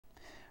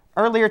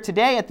Earlier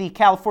today at the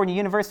California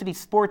University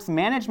Sports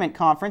Management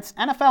Conference,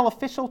 NFL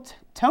official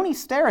Tony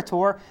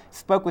Steratore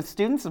spoke with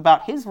students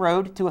about his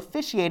road to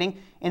officiating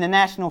in the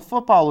National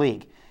Football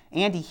League.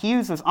 Andy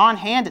Hughes was on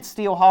hand at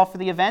Steele Hall for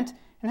the event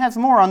and has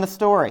more on the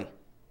story.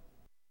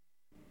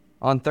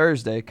 On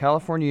Thursday,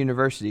 California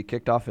University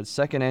kicked off its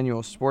second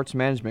annual Sports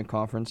Management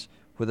Conference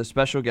with a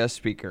special guest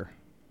speaker.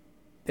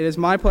 It is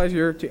my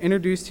pleasure to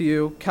introduce to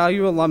you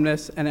CalU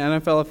alumnus and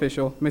NFL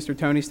official, Mr.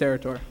 Tony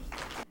Steratore.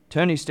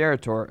 Tony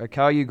Steratore, a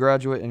CalU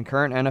graduate and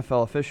current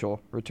NFL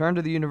official, returned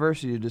to the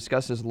university to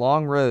discuss his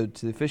long road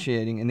to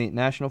officiating in the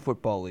National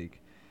Football League.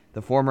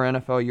 The former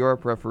NFL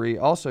Europe referee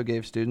also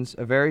gave students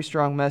a very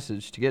strong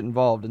message to get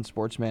involved in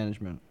sports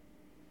management.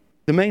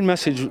 The main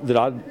message that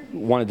I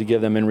wanted to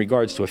give them in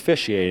regards to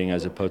officiating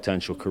as a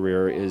potential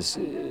career is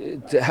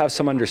to have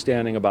some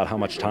understanding about how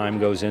much time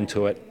goes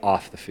into it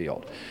off the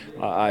field.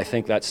 I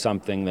think that's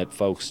something that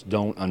folks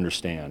don't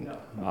understand,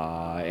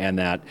 and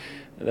that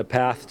the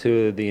path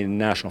to the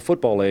National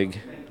Football League,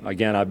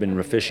 again, I've been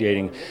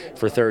officiating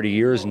for 30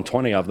 years and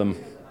 20 of them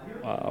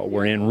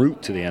were en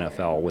route to the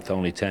NFL, with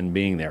only 10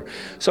 being there.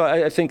 So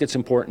I think it's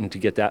important to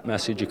get that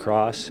message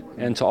across,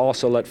 and to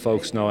also let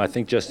folks know, I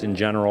think just in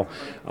general,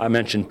 I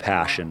mentioned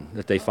passion,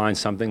 that they find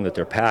something that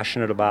they're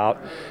passionate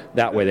about.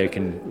 That way they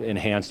can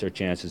enhance their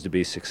chances to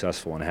be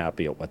successful and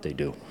happy at what they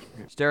do.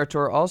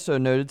 Steratore also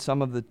noted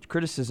some of the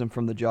criticism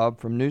from the job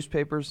from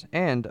newspapers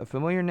and a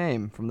familiar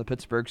name from the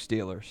Pittsburgh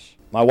Steelers.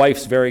 My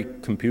wife's very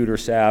computer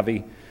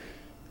savvy.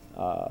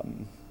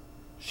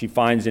 She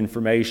finds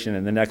information,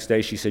 and the next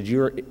day she said,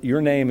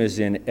 your name is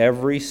in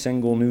every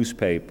single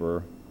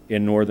newspaper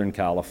in Northern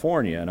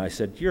California. And I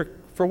said,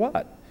 for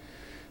what?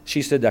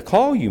 She said, the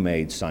call you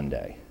made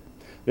Sunday.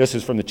 This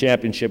is from the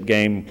championship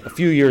game a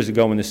few years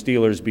ago when the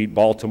Steelers beat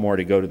Baltimore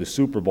to go to the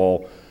Super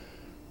Bowl.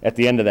 At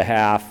the end of the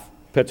half,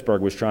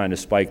 Pittsburgh was trying to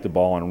spike the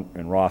ball, and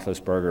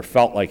Roethlisberger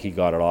felt like he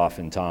got it off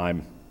in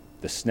time,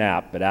 the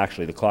snap, but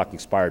actually the clock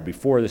expired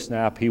before the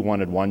snap. He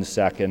wanted 1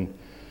 second.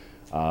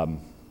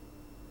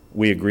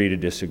 We agree to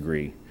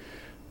disagree.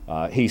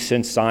 He's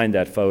since signed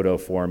that photo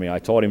for me. I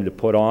told him to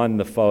put on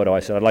the photo. I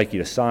said, I'd like you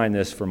to sign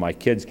this for my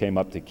kids came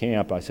up to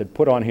camp. I said,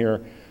 put on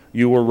here,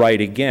 you were right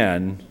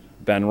again,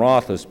 Ben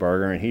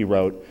Roethlisberger. And he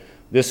wrote,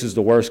 this is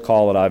the worst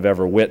call that I've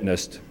ever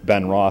witnessed,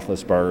 Ben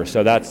Roethlisberger.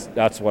 So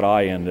that's what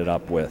I ended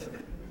up with.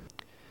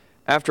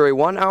 After a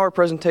 1-hour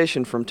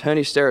presentation from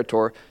Tony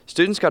Steratore,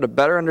 students got a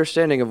better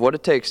understanding of what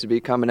it takes to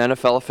become an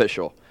NFL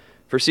official.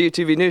 For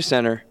CUTV News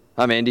Center,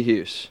 I'm Andy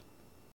Hughes.